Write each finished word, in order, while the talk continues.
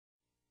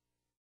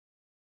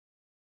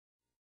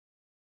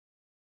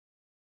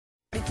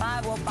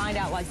5, we'll find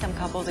out why some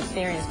couples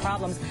experience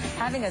problems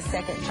having a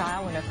second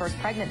child when their first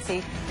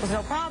pregnancy was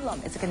no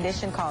problem. It's a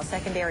condition called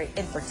secondary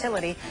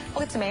infertility.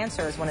 We'll get some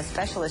answers when a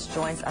specialist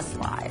joins us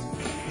live.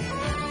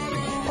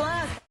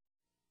 Plus,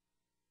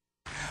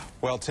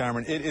 well,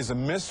 Tamron, it is a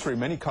mystery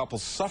many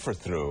couples suffer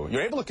through.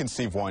 You're able to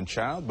conceive one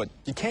child, but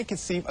you can't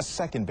conceive a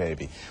second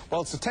baby. Well,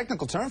 it's a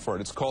technical term for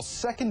it. It's called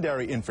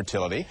secondary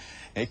infertility.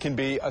 It can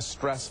be a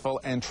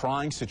stressful and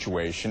trying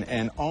situation,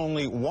 and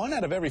only 1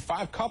 out of every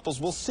 5 couples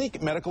will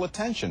seek medical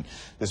attention.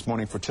 This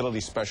morning, fertility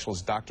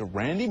specialist Dr.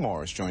 Randy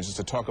Morris joins us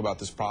to talk about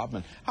this problem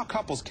and how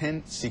couples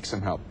can seek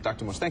some help.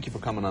 Dr. Morris, thank you for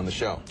coming on the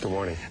show. Good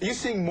morning. Are you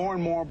seeing more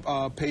and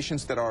more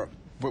patients that are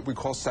what we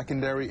call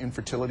secondary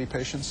infertility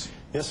patients?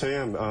 Yes, I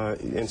am.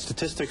 And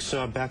statistics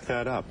back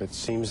that up. It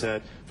seems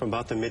that from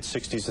about the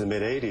mid-60s to the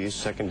mid-80s,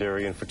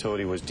 secondary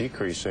infertility was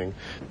decreasing,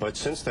 but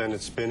since then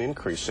it's been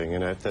increasing,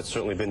 and that's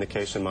certainly been the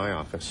case in my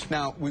office.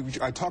 Now,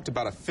 I talked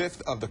about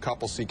 1/5 of the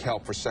couples seek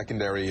help for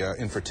secondary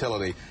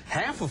infertility.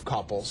 Half of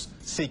couples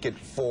seek it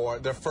for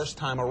their first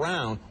time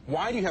around.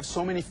 Why do you have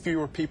so many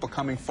fewer people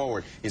coming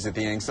forward? Is it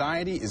the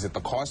anxiety? Is it the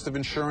cost of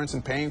insurance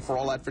and paying for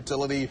all that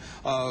fertility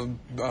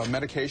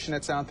medication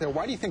that's out there?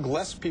 Why do you think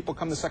less people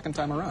come the second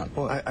time around?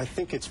 Well, I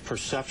think it's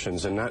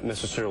perceptions and not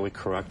necessarily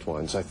correct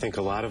ones. I think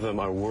a lot of them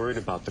are worried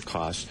about the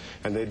cost,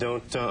 and they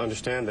don't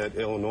understand that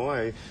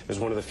Illinois is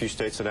one of the few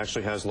states that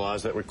actually has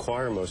laws that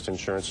require most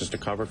insurances to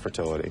cover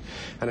fertility.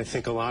 And I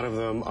think a lot of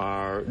them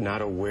are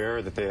not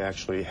aware that they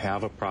actually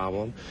have a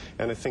problem.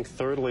 And I think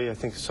thirdly, I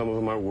think some of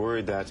them are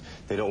worried that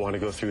they don't want to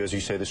go through, as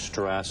you say, the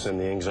stress and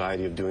the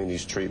anxiety of doing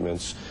these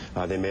treatments.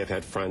 They may have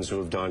had friends who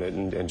have done it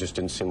and just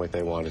didn't seem like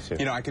they wanted to.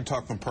 You know, I can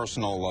talk from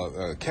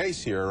personal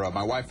case here.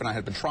 My wife and I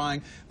had been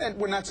trying, and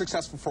we're not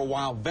successful for a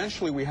while.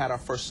 Eventually, we had our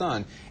first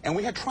son, and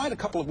we had tried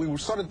we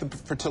started the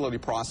fertility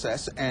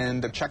process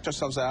and checked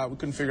ourselves out. We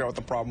couldn't figure out what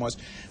the problem was.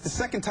 The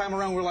second time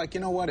around, we were like,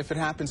 you know what, if it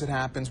happens, it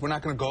happens. We're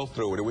not going to go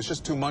through it. It was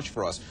just too much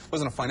for us. It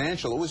wasn't a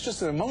financial, it was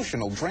just an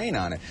emotional drain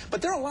on it.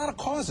 But there are a lot of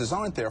causes,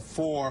 aren't there,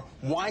 for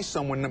why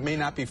someone may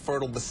not be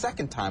fertile the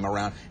second time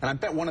around, and I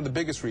bet one of the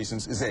biggest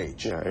reasons is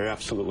age. Yeah, you're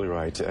absolutely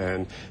right.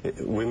 And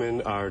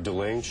women are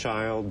delaying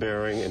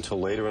childbearing until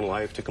later in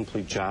life to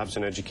complete jobs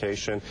and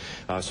education.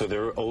 So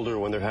they're older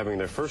when they're having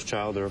their first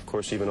child. They're, of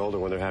course, even older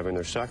when they're having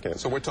their second.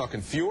 So we're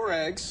talking fewer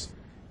eggs,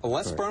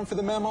 less sperm for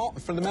the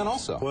men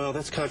also. Well,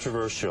 that's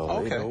controversial.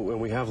 Okay. You know, and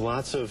we have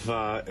lots of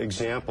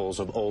examples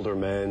of older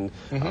men,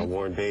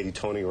 Warren Beatty,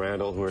 Tony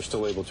Randall, who are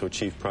still able to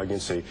achieve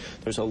pregnancy.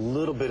 There's a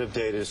little bit of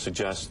data to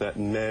suggest that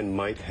men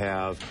might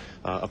have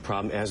a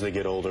problem as they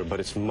get older, but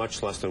it's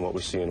much less than what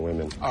we see in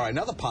women. All right,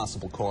 another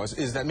possible cause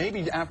is that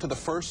maybe after the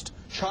first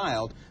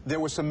child, there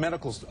were some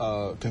medical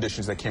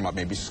conditions that came up,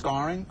 maybe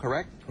scarring,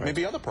 correct? Right.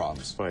 Maybe other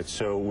problems. Right,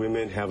 so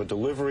women have a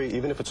delivery,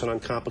 even if it's an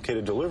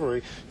uncomplicated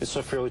delivery, it's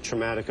a fairly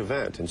traumatic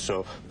event. And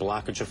so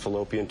blockage of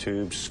fallopian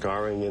tubes,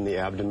 scarring in the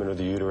abdomen or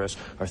the uterus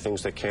are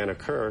things that can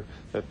occur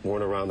that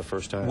weren't around the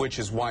first time. Which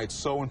is why it's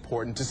so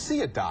important to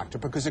see a doctor,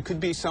 because it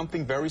could be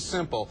something very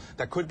simple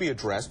that could be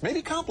addressed,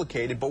 maybe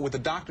complicated, but with a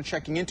doctor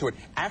checking into it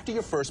after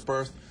your first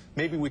birth,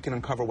 maybe we can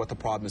uncover what the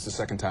problem is the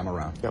second time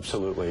around.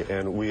 Absolutely.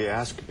 And we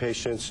ask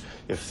patients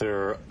if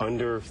they're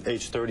under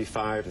age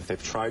 35, if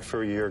they've tried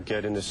for a year,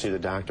 get in to see the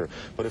doctor.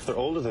 But if they're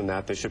older than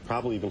that, they should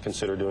probably even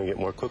consider doing it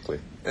more quickly.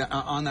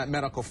 On that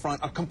medical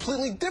front, a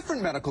completely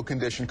different medical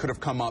condition could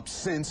have come up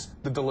since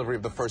the delivery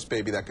of the first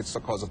baby that could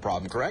cause a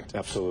problem, correct?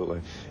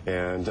 Absolutely.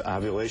 And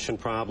ovulation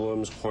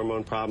problems,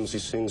 hormone problems,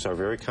 these things are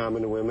very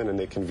common to women, and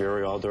they can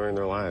vary all during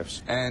their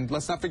lives. And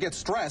let's not forget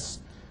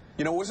stress.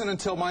 You know, it wasn't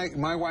until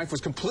my wife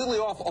was completely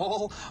off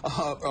all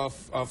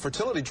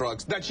fertility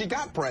drugs that she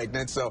got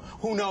pregnant. So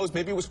who knows,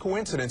 maybe it was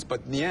coincidence,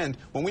 but in the end,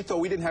 when we thought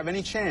we didn't have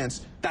any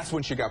chance, that's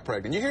when she got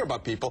pregnant. You hear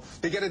about people,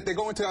 they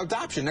go into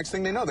adoption, next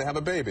thing they know, they have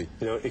a baby.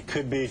 You know, it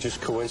could be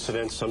just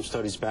coincidence. Some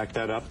studies back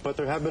that up, but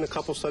there have been a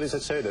couple studies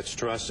that say that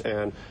stress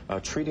and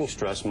treating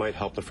stress might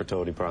help the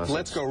fertility process.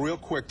 Let's go real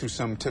quick through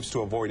some tips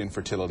to avoid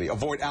infertility.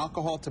 Avoid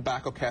alcohol,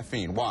 tobacco,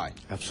 caffeine. Why?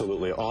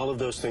 Absolutely. All of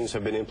those things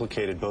have been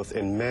implicated both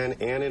in men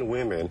and in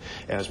women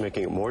as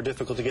making it more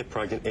difficult to get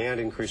pregnant and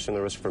increasing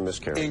the risk for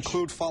miscarriage.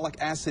 Include folic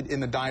acid in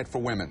the diet for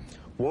women.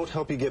 Won't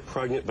help you get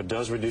pregnant, but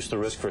does reduce the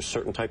risk for a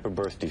certain type of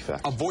birth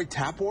defect. Avoid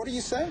tap water, you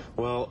say?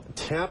 Well,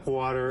 tap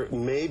water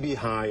may be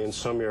high in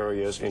some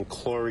areas in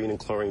chlorine and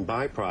chlorine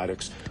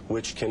byproducts,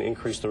 which can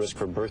increase the risk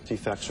for birth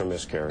defects or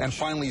miscarriage. And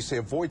finally, you say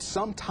avoid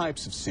some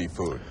types of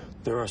seafood.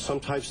 There are some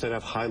types that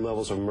have high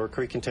levels of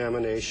mercury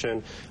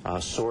contamination,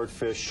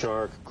 swordfish,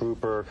 shark,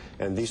 grouper,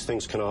 and these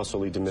things can also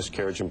lead to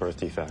miscarriage and birth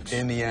defects.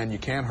 In the end, you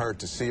can't hurt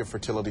to see a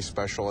fertility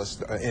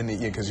specialist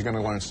because you're going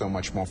to learn so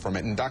much more from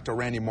it. And Dr.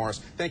 Randy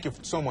Morris, thank you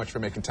so much for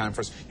making time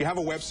for us. You have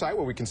a website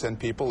where we can send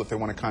people if they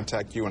want to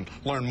contact you and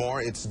learn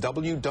more. It's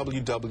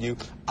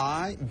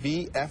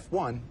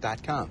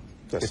www.ivf1.com.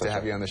 Good to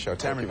have you on the show.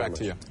 Tamron, back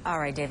to you. All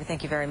right, David,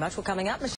 thank you very much. Well, coming up,